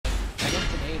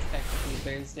today is technically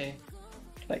Thursday.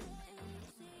 Like,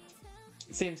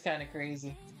 it seems kind of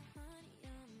crazy.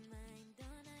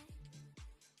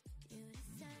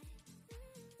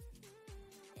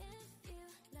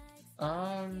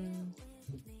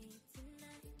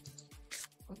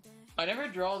 I never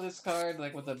draw this card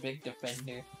like with a big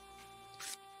defender.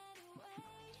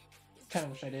 Kind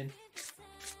of wish I did.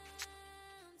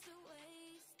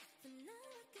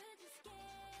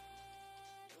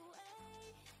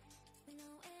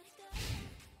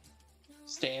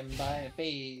 Standby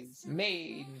phase,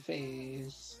 main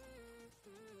phase.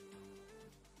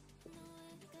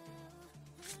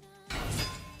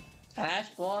 Ash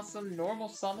Blossom, normal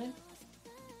summon.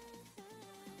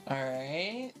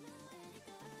 Alright.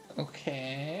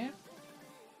 Okay.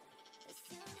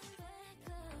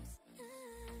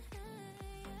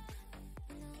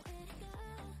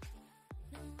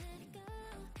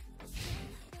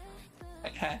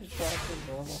 Ash Blossom,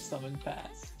 normal summon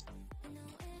pass.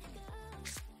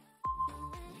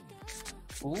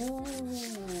 Ooh,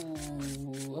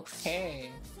 okay.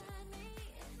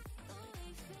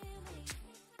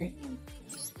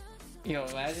 Yo,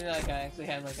 imagine like I actually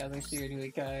had like other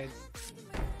Shiranui cards.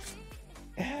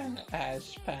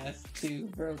 Ash pass 2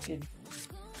 broken.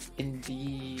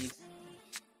 Indeed.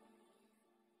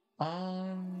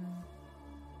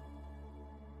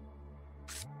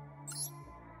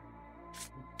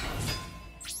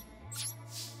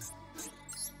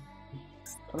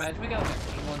 Imagine we got like a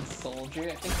P1 soldier.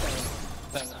 I think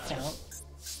that would count.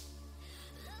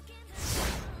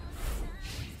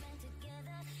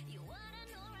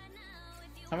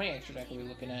 How many extra deck are we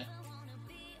looking at?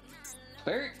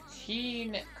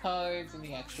 13 cards in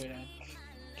the extra deck.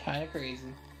 Kinda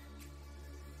crazy.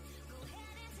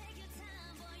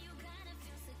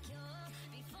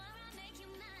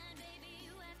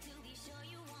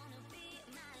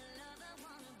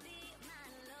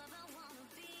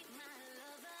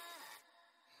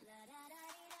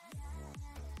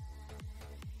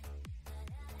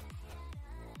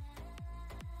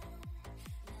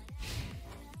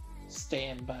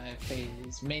 Standby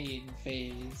phase, main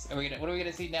phase. What are we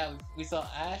gonna see now? We saw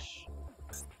Ash.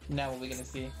 Now what are we gonna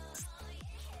see?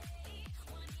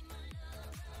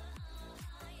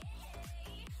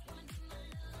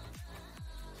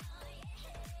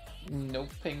 Nope,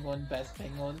 penguin, best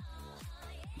penguin.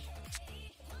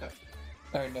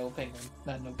 Or no penguin,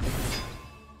 not no penguin.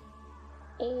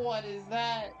 What is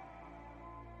that?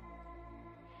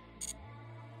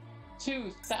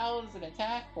 2,000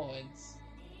 attack points.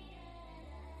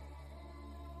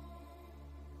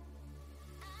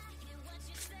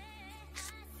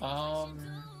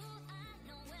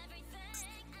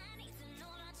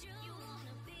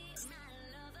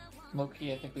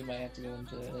 Loki, I think we might have to go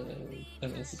into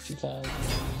an Institute time.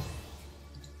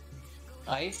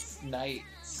 Ice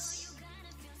Knights.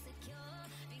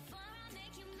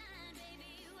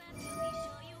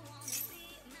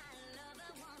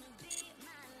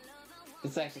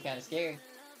 It's actually kind of scary.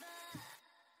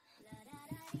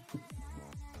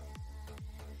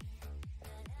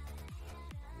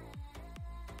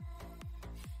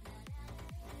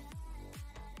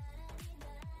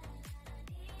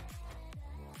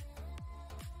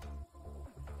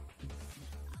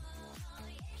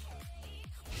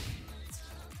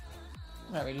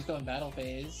 Alright, we're just going battle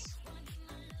phase.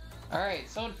 Alright,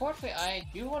 so unfortunately I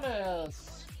do want to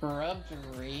scrub to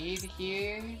raid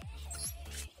here.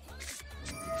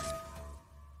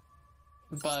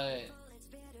 But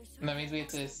that means we have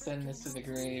to send this to the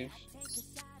grave.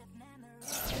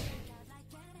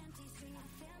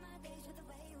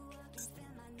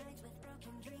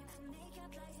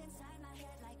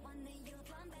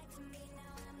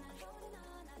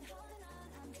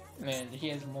 Man, he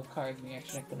has more cards in the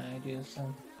extra deck than I do,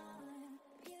 so...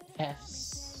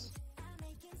 F's.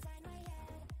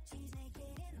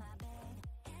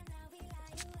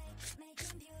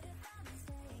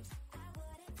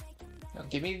 No,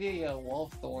 give me the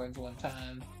Wolf Thorns one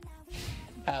time.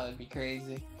 That would be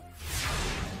crazy.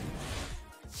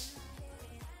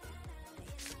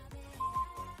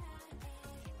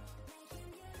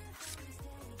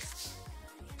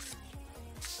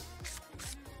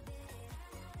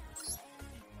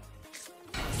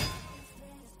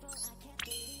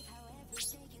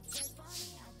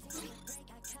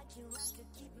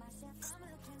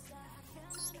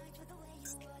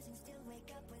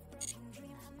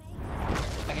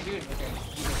 I can do it with her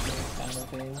final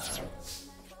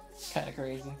phase. Kinda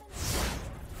crazy.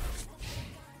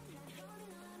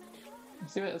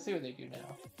 Let's see what they do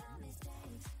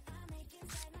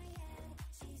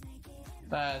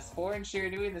now. Spore and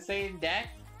Shiranui in the same deck?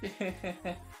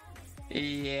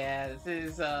 Yeah, this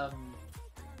is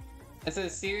It's a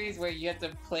series where you have to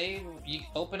play. You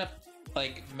open up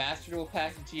like Master Duel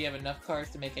pack until you have enough cards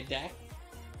to make a deck.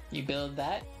 You build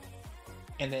that,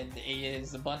 and then it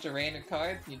is a bunch of random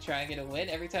cards. You try and get a win.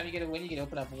 Every time you get a win, you can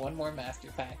open up one more Master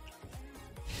Pack.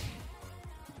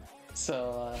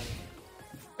 So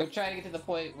we're trying to get to the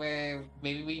point where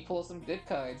maybe we pull some good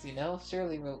cards. You know,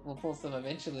 surely we'll pull some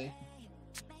eventually.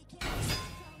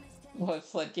 What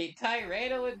Floodgate,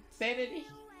 Tyranno, Insanity,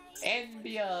 and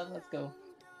beyond. Let's go.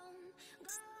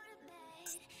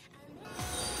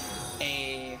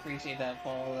 Hey, appreciate that,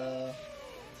 Paul.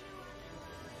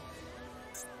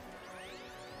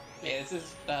 Yeah, this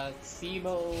is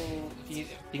Simo.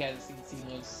 If you guys have seen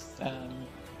Simo's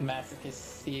Masochist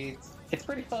series, it's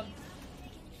pretty fun.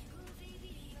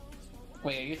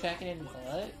 Wait, are you attacking in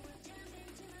what?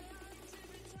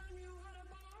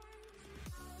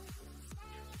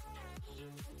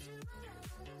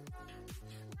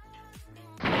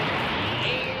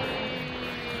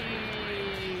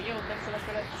 Yo, thanks so much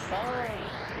for that song!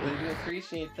 Really do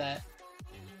appreciate that.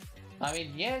 I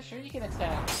mean, yeah, sure you can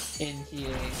attack in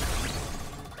here.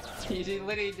 You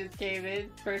literally just came in,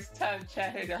 first time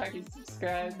chatting, already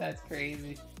subscribed, that's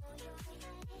crazy.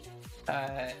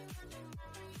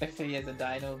 If he has a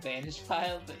Dino Vanish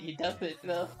pile, but he doesn't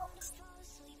though.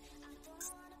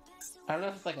 I don't know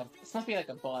if it's like a, this must be like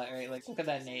a bot, right? Like, look at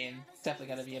that name, it's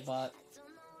definitely gotta be a bot.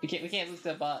 We can't lose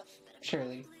that bot,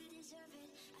 surely.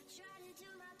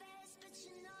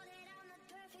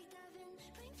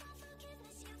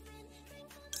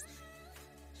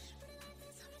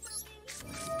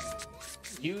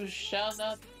 You shall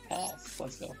not pass.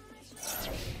 Let's go.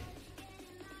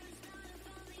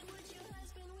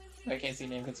 I can't see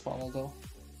name, it's formal though.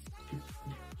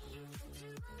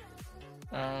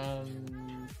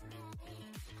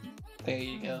 There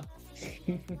you go.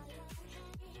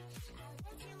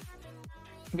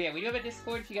 But yeah, we do have a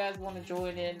Discord if you guys want to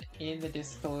join in the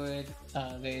Discord.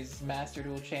 There's Master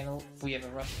Duel channel. We have a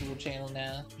Rough Duel channel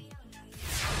now.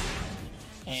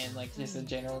 And like just a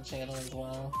general channel as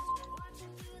well.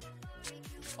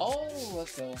 Oh,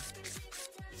 let's go.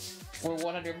 We're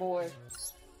 100 more.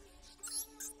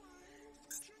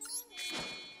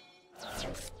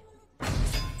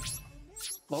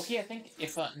 Loki, I think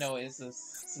if no, is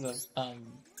this I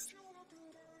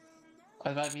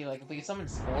was about to be like if we could summon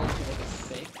 4 to like a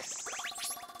 6,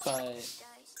 but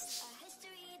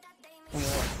we only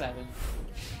have 7.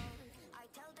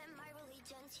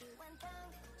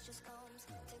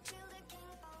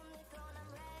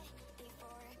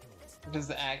 This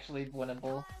is actually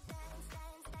winnable.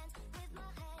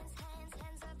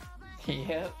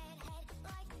 Yep.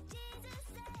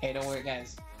 Hey, don't worry,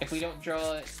 guys. If we don't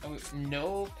draw it,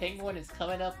 no Penguin is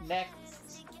coming up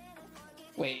next.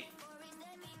 Wait.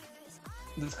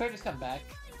 Did this card just come back?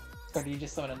 Or did you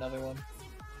just summon another one?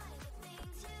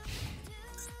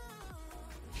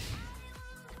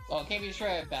 Oh, can't be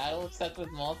destroyed a battle except with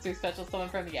monster special summon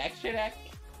from the extra deck?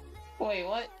 Wait,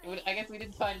 what? I guess we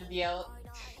didn't find the out.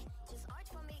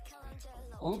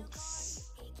 Oops.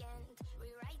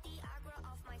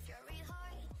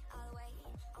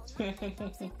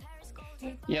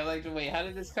 Yeah, like, wait, how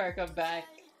did this card come back?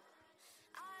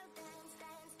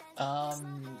 Well,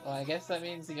 I guess that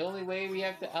means the only way we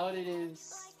have to out it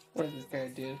is... What does this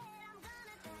card do?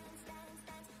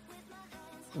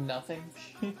 Nothing.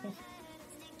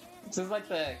 This is like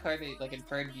the card that, like,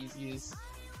 Infernities use.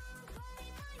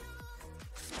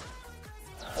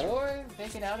 Or they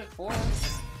can out it for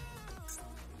us.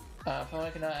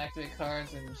 Opponent cannot activate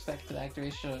cards in respect to the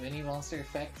activation of any monster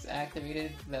effects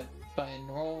activated that by a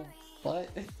normal... What?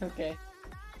 Okay.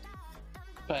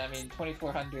 But I mean,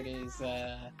 2400 is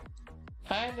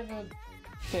kind of a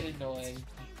bit annoying.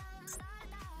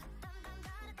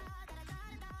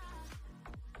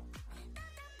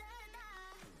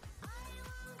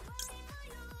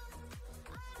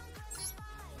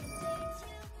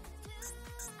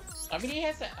 I mean, he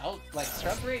has to out, like,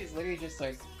 Scrub Rate is literally just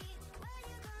like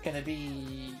gonna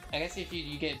be, I guess if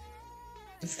you get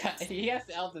this guy, he has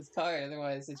to out this card,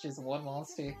 otherwise it's just one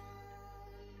monster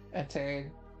a turn.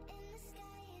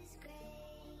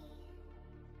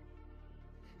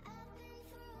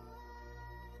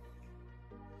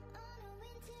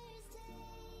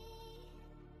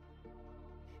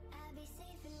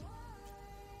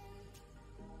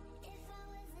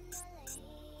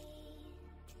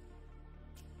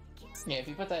 Yeah, if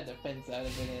you put that defense out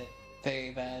of it,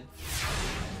 very bad.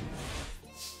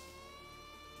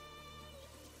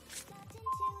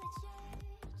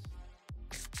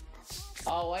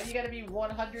 Oh, why do you gotta be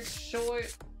 100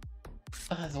 short?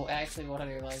 So actually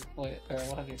 100 like or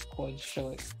 100 coins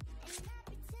short.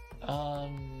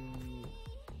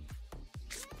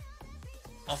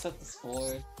 I'll set the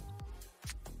score.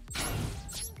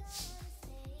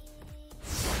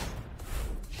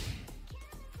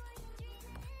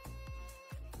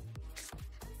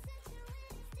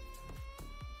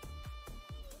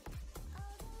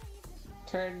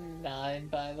 Turn 9,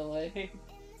 by the way.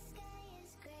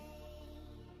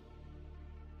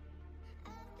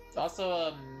 It's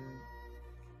also,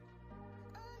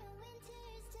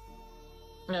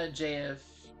 JF,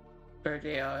 or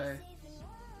JR.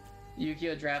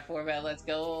 Yu-Gi-Oh! Draft format, let's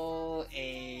go!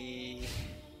 Yes,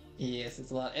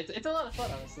 it's a lot. It's a lot of fun,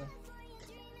 honestly.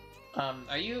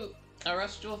 Are you a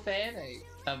Rush Duel fan, or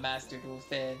a Master Duel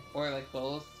fan, or like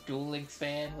both? Duel Links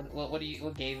fan?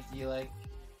 What games do you like?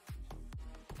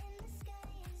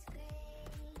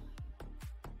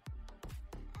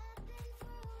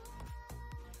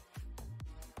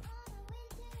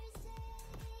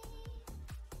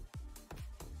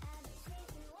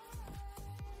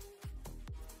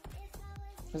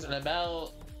 In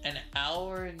about an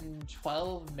hour and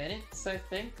 12 minutes, I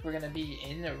think, we're gonna be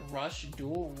in a Rush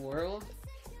Duel world.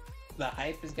 The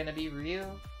hype is gonna be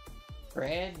real.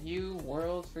 Brand new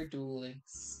world for Duel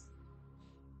Links.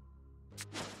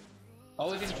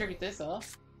 Oh, we can tribute this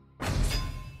off.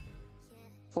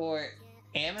 For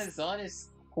Amazoness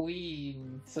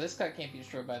Queen. So this card can't be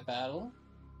destroyed by battle.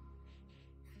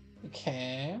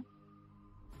 Okay.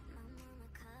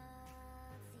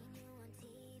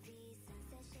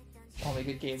 Only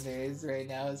good game there is right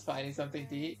now is finding something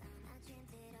to eat.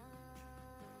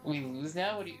 We lose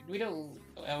now? What do you, we don't,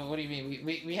 what do you mean?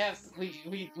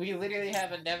 We literally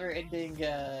have a never-ending,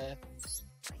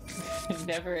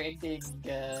 never-ending,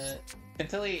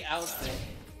 until he outs it.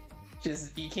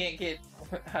 Just, you can't get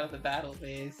out of the battle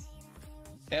phase.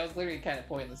 That was literally kind of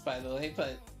pointless, by the way,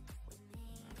 but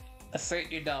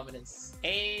assert your dominance.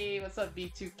 Hey, what's up,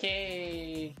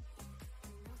 B2K?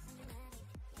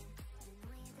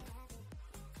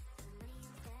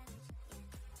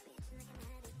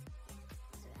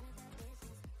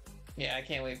 Yeah, I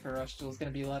can't wait for Rush Duel. It's gonna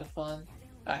be a lot of fun.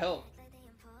 I hope.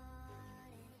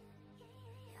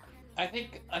 I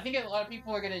think a lot of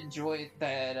people are gonna enjoy it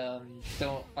that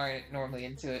aren't normally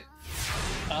into it.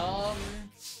 Yeah,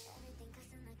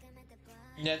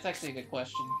 that's actually a good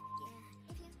question.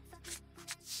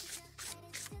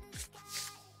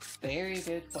 Very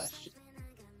good question.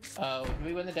 Did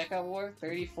we win the Deca War?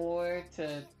 34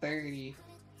 to 30.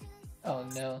 Oh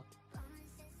no.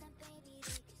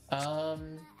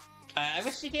 I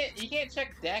wish you can't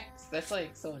check decks. That's like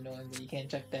so annoying that you can't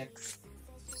check decks.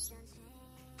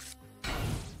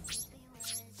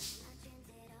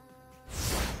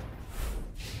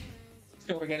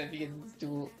 We're gonna be in this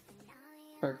duel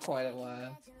for quite a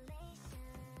while.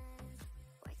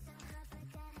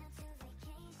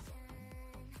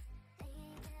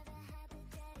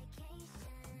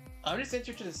 I'm just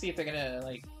interested to see if they're gonna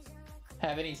like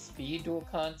have any speed duel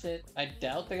content. I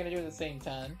doubt they're gonna do it at the same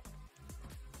time.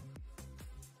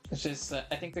 It's just,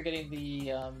 I think they're getting the,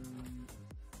 you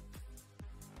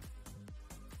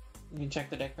can check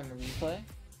the deck from the replay.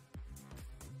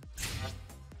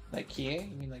 Like here?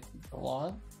 You mean like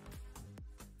along?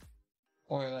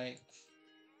 Or like,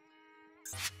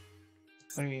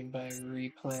 what do you mean by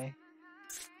replay?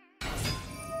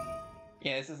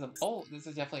 Yeah, this is this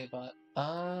is definitely a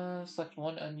bot. Select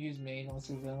one unused main on the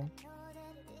zone.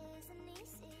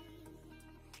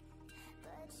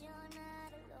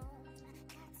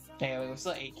 Yeah, we're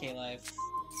still 8K live.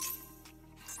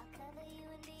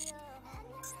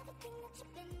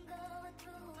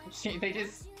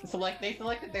 They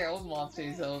selected their own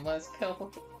monster zone. Let's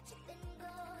go.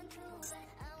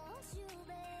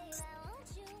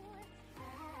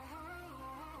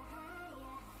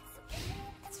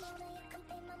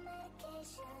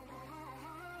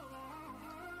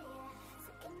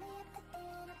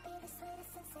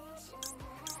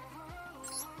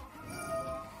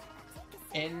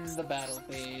 In the battle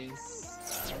phase.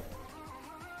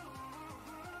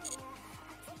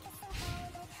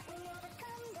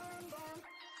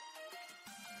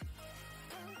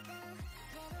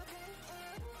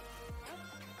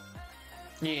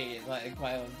 Yeah, like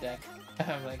my own deck.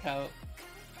 I'm like, how?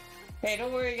 Hey,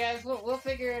 don't worry, guys. We'll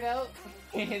figure it out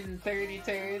in 30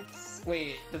 turns.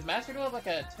 Wait, does Master Duel have like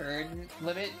a turn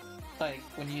limit? Like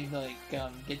when you like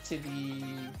get to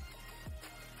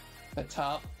the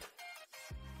top?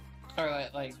 Or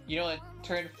like you know, like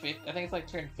turn 50. I think it's like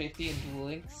turn 50 in Duel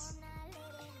Links.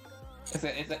 Is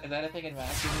that a thing in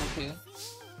Master Duel too?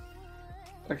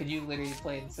 Or can you literally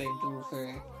play the same duel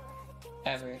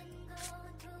forever?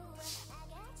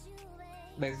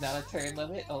 There's not a turn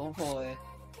limit? Oh boy.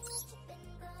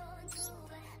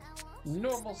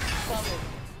 Normal summon!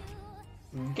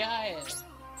 Gaia!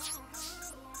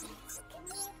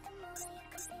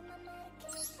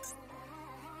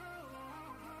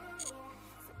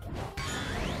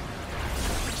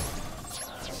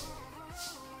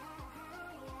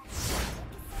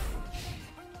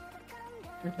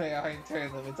 They are in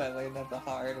turn limits, I learned that the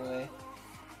hard way.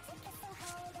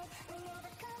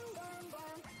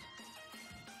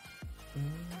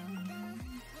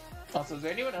 Also, is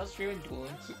there anyone else streaming Duel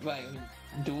Links, like,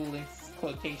 Duel Links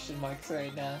quotation marks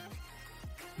right now?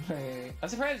 I'm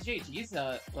surprised JG's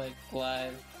not, like,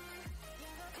 live.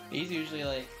 He's usually,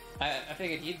 like, I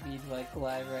figured he'd be, like,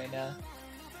 live right now.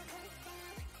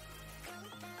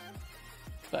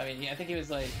 But, I mean, I think he was,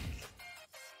 like...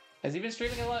 Has he been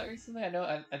streaming a lot recently?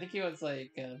 I think he was,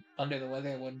 like, under the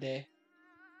weather one day.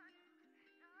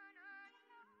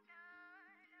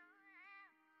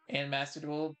 And Master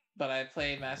Duel, but I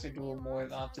play Master Duel more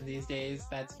often these days.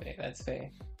 That's fair, that's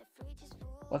fair.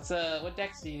 What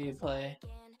decks do you play?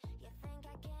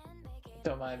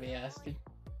 Don't mind me asking.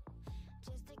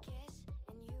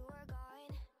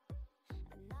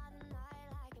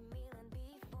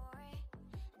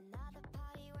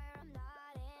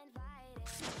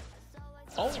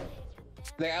 Oh!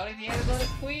 They're outing the Arizona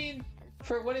Queen!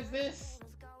 For what is this?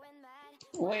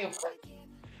 Wait, what?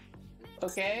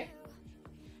 Okay.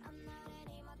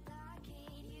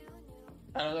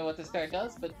 I don't know what this card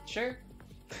does, but sure.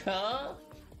 Huh?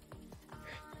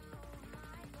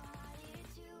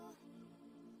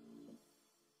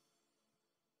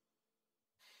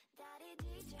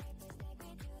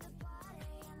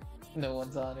 No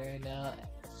one's on right now.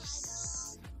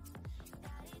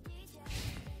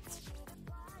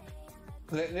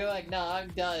 They're like, no, I'm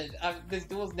done. This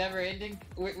duel's never ending.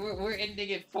 We're ending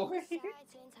it for you.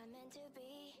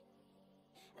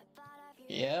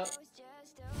 Yep.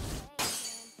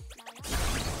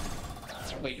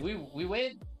 Wait, we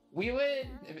win? We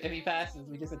win! If he passes,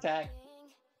 we just attack.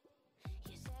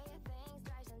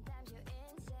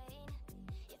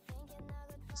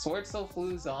 Sword Soul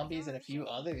Flu, zombies, and a few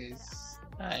others.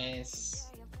 Nice.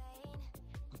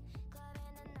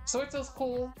 Sword Soul's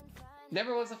cool.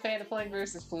 Never was a fan of playing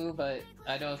versus Flu, but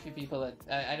I know a few people that...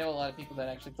 I know a lot of people that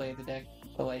actually play the deck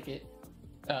but like it.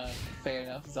 Fair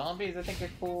enough. Zombies, I think, are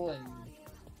cool, and...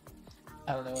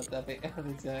 I don't know what that is.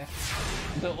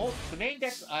 The main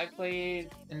decks I played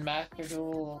in Master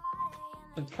Duel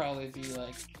would probably be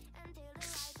like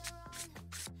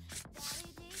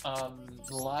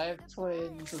Live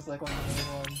Twins was like one of the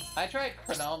main ones. I tried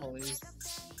Chronomalies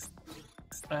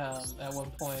at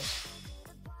one point.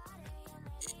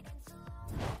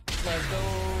 Let's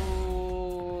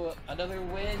go! Another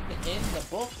win in the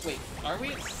book. Wait, are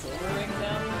we at Silver Ring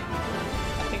now?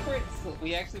 I think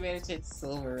we actually managed to hit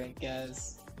Silver Rank,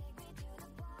 guys.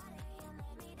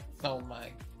 Oh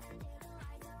my.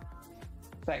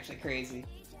 It's actually crazy.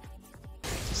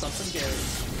 Something good.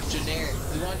 Generic.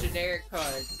 We want generic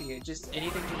cards here. Just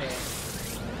anything generic.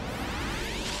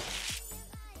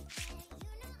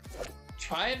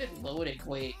 Triumphant loading.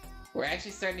 Wait. We're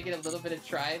actually starting to get a little bit of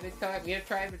Triumphant card. We have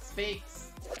Triumphant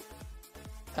Sphinx.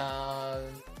 But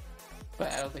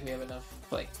I don't think we have enough,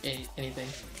 like, anything.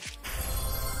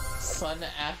 Sun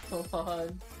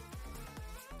Avalon.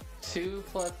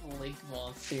 2+ Link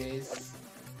Monsters.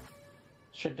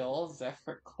 Shadol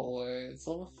Zephyr Core. It's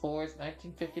level 4, it's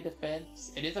 1950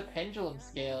 defense. It is a pendulum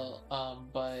scale,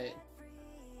 but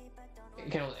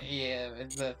it can, yeah,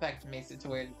 the fact makes it to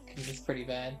where it's pretty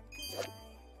bad.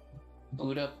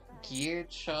 Boot up Gear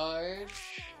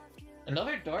Charge.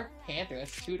 Another Dark Panther,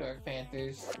 that's 2 Dark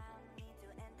Panthers.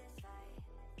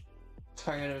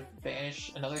 Target to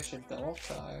banish another Shadol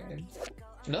card.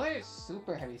 Another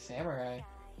super heavy samurai.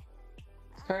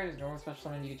 This card is normal special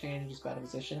summon. You can change its battle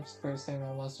position. If it's the first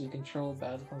samurai monster you control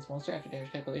battles opponent's monster after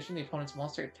damage calculation, the opponent's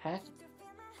monster attacked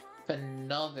with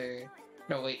another.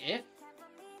 No, wait, if?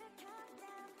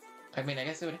 I mean, I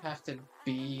guess it would have to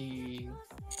be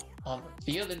on the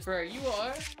field, and for you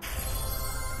are.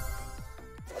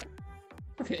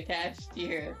 Cast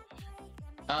here.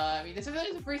 I mean, this is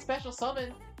a free special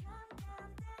summon.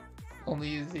 Only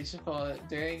use each opponent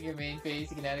during your main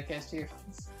phase. You can add a cast to your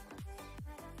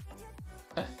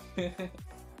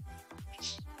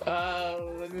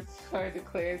when this card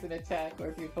declares an attack, or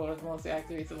if your opponent's monster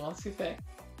activates a monster effect.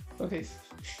 Okay.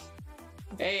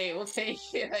 Hey, we'll take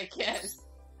it, I guess.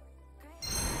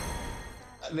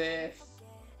 This.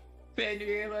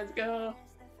 Fenrir, let's go.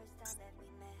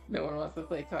 No one wants to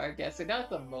play card guesser. Not at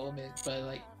the moment, but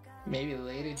like maybe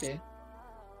later then.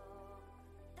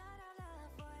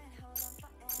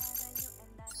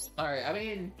 Alright, I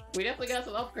mean, we definitely got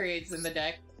some upgrades in the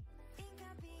deck.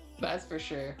 That's for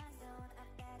sure.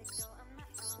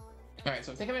 Alright,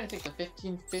 so I think I'm gonna take the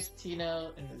 15-15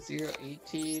 out and the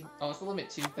 0-18. Oh, it's the limit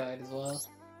 2 card as well.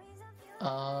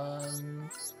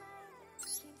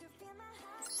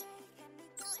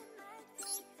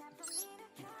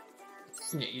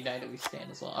 Yeah, United we stand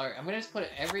as well. Alright, I'm gonna just put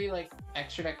every like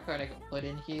extra deck card I can put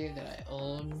in here that I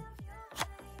own.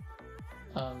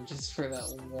 Just for that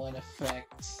one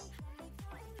effect.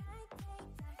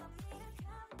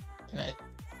 And I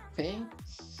think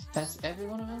that's every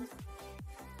one of them.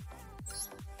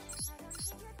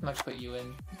 I'm gonna put you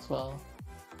in as well.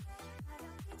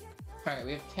 Alright,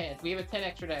 we have 10. We have a 10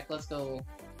 extra deck. Let's go.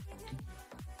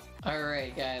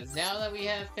 Alright, guys. Now that we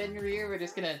have Fenrir, we're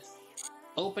just gonna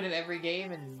open it every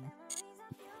game and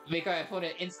make our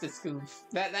opponent insta-scoop.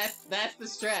 That's the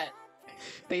strat.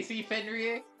 They see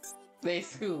Fenrir, they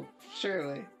scoop.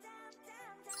 Surely.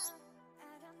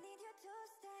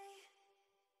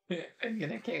 I'm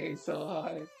gonna carry so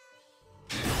hard.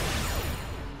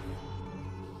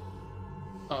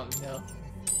 Oh no.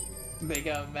 They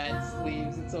got mad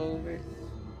sleeves, it's over.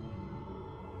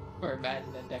 Or mad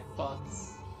in the deck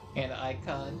box. And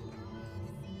icon.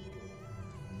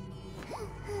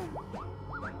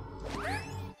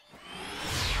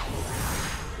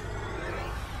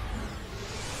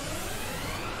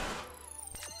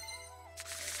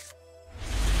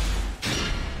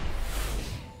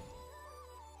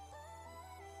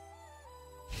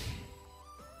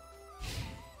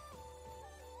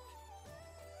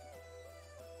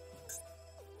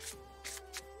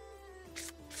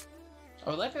 I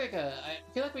would like I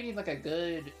feel like we need like a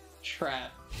good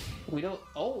trap. We don't.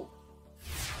 Oh,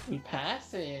 we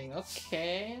passing.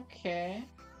 Okay, okay.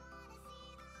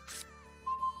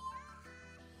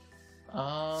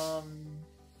 I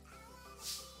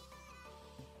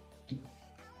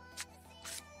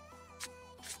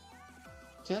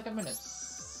feel like I'm gonna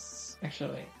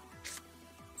actually wait.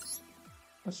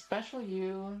 A special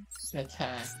you and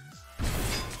attack.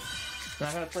 And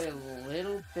I'm gonna play a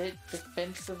little bit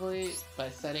defensively by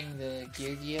setting the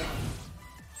gear.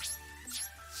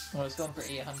 I was going for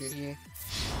 800 here.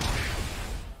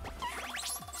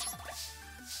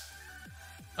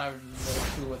 I have no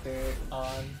clue what they're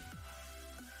on.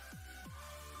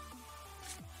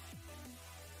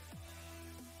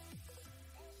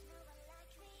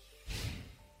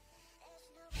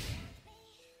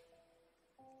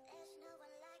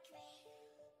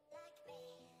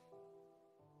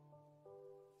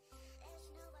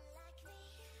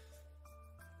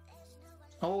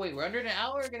 Oh wait, we're under an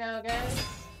hour now, guys.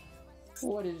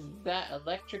 What is that?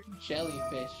 Electric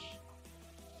jellyfish.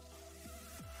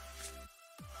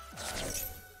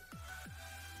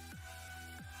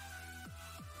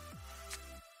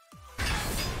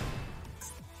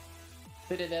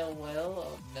 Citadel well?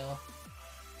 Oh no.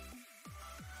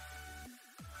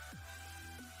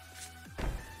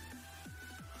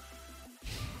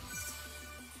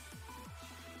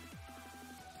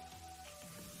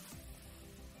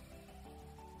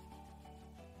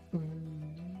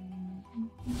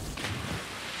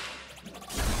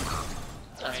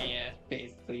 Oh yeah,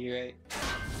 basically, you're right.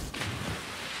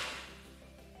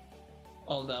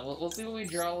 Hold on, we'll see what we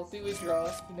draw, we'll see what we draw.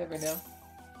 You never know.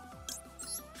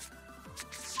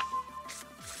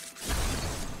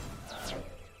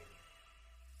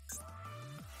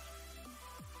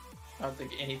 I don't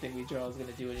think anything we draw is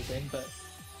gonna do anything, but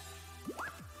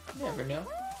you never know.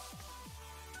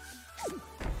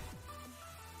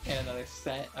 And another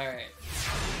set, alright.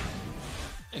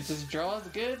 If this draw is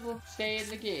good, we'll stay in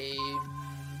the game.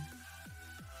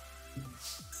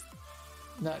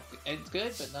 It's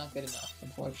good, but not good enough,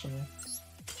 unfortunately.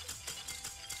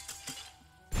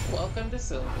 Welcome to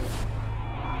Silver.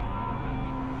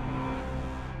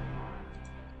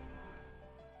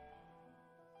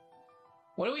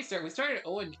 What did we start? We started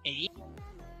 0-8?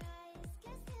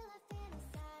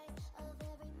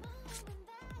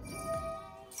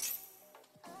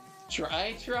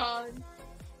 Tritron?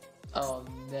 Oh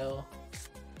no.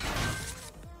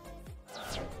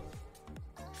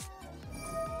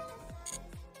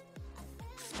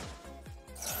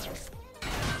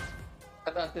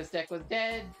 I thought this deck was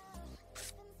dead.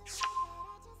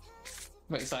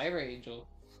 Wait, Cyber Angel.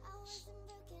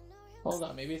 Hold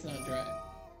on, maybe it's not dry.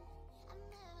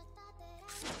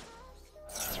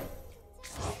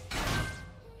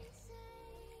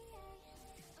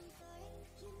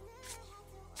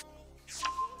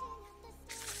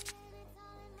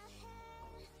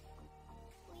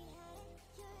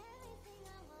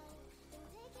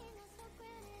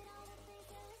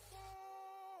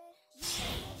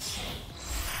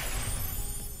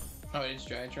 Oh, it's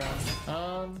dry drop.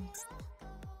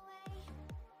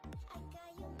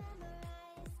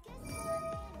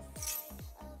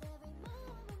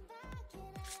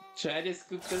 Should I just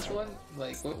scoop this one?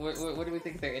 Like, what do we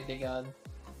think they're ending on?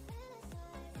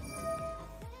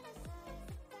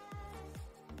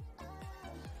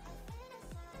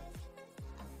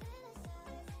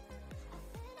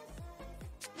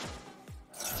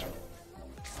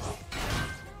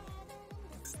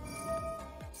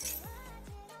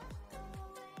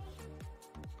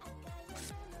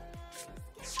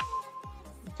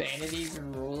 Vanity's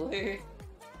ruler?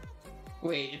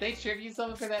 Wait, if they tribute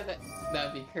someone for that,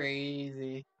 that'd be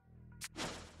crazy.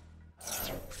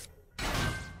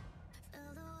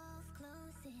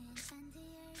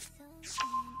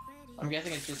 I'm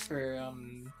guessing it's just for,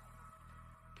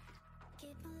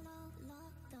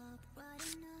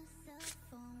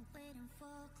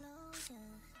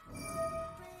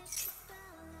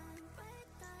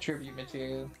 tribute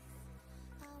material.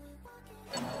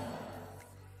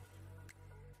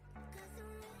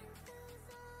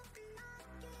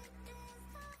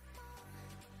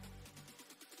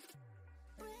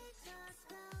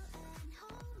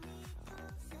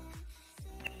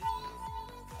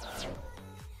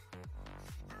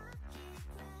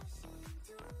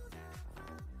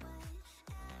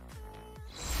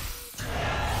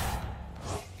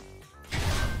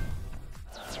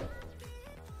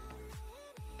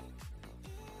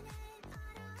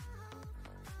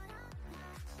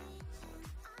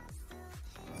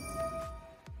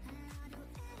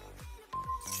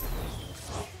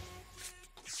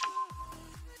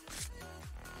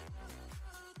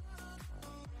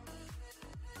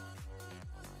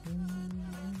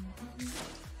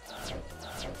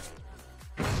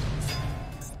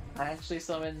 I actually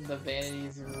summoned the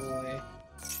Vanity's ruler.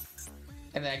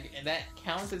 And that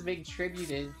counts as being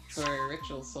tributed for a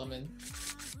ritual summon.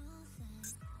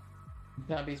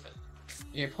 Not be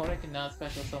your opponent cannot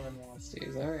special summon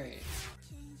monsters. Alright.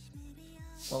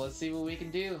 Well, let's see what we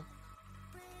can do.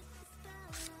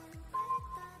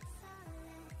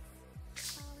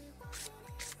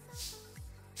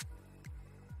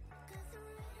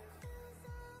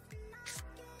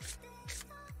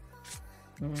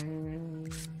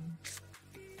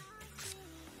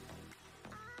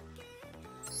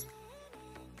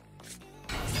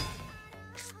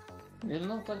 It didn't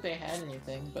look like they had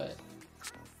anything, but...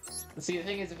 See, the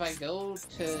thing is, if I go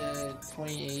to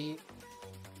 28...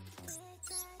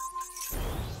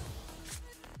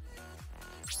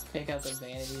 Take out the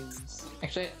vanities...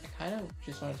 Actually, I kind of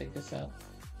just want to take this out.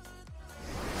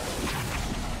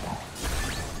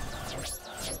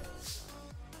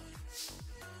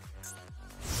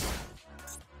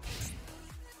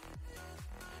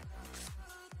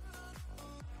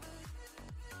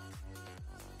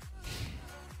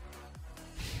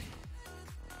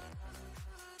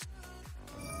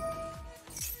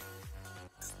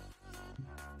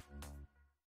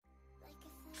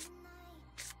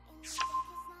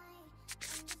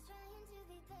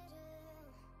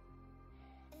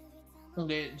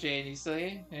 Jane, you still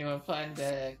here? Anyone find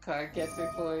a card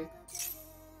catcher for you?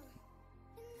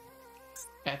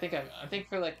 I think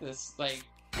for like this, like,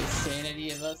 the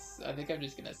sanity of us, I think I'm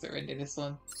just gonna surrender this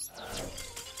one.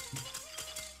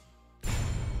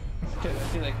 Cause I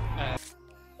feel like,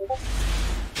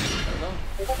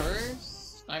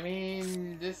 first, I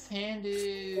mean, this hand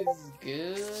is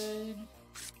good,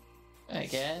 I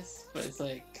guess, but it's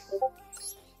like, alright,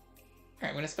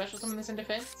 I'm gonna special summon this in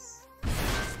defense.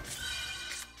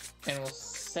 And we'll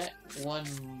set one.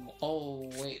 Oh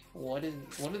wait, what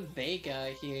do they got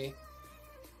here?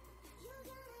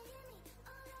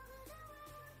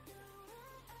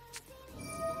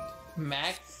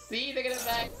 Max C, they're gonna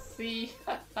Max C.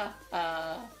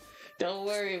 Don't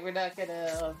worry, we're not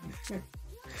gonna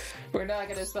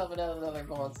summon another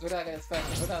monster. We're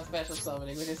not special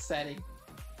summoning. We're just setting.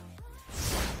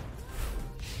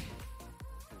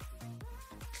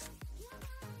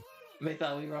 They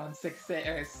thought we were on super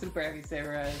heavy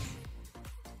samurais.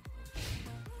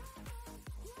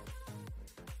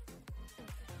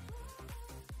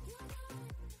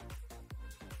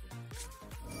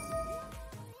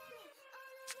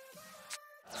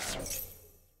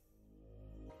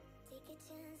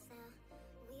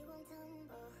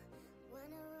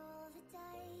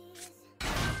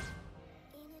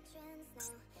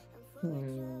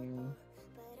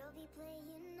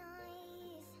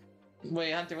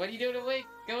 Wait, Hunter, what are you doing awake?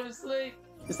 Go to sleep!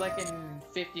 It's like in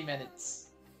 50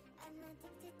 minutes.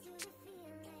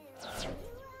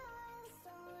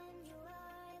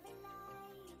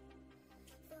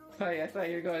 Oh yeah, I thought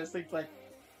you were going to sleep like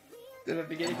in the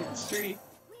beginning of the stream.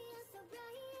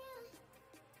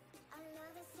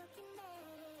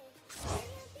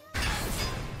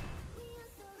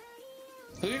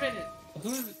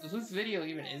 Whose video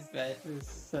even is that?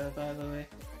 This, by the way.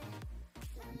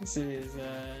 This is,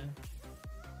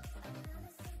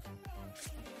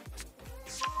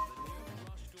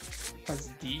 That's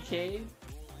DK?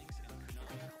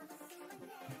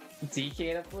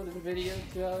 DK uploaded the video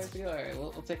 2 hours ago? Alright,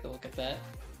 we'll take a look at that.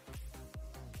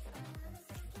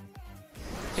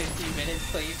 15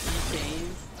 minutes playing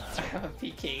PKs. I have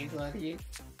PKs on here.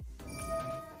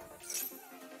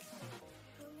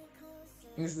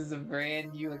 This is a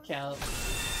brand new account.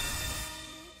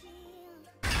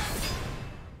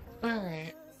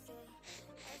 Alright.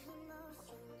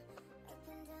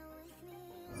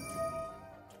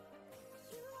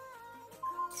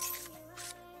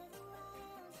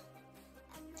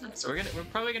 So we're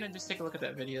probably gonna just take a look at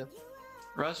that video.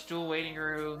 Rush Duel waiting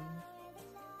room.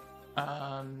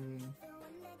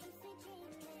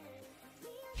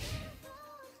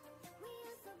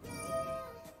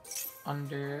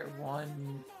 Under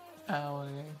 1 hour.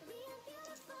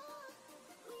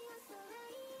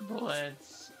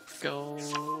 Let's go.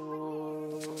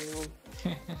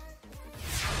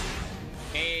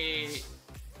 Hey,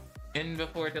 in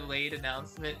before delayed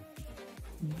announcement.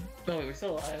 Oh, wait, we're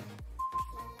still alive.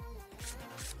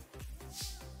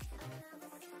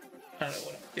 I don't know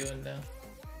what I'm doing now.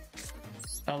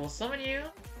 I will summon you.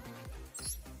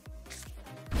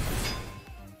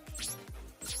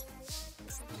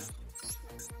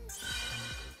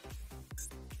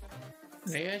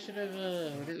 Maybe I should have,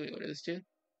 what is this do?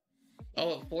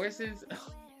 Oh, it forces?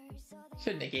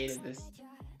 Should have negated this.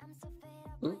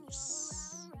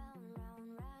 Oops.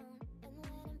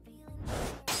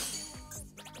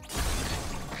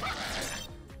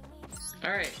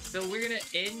 Alright, so we're gonna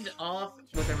end off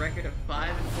with a record of 5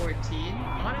 and 14.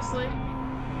 Honestly,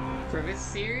 for this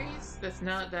series, that's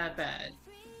not that bad.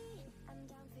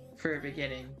 For a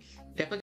beginning. Definitely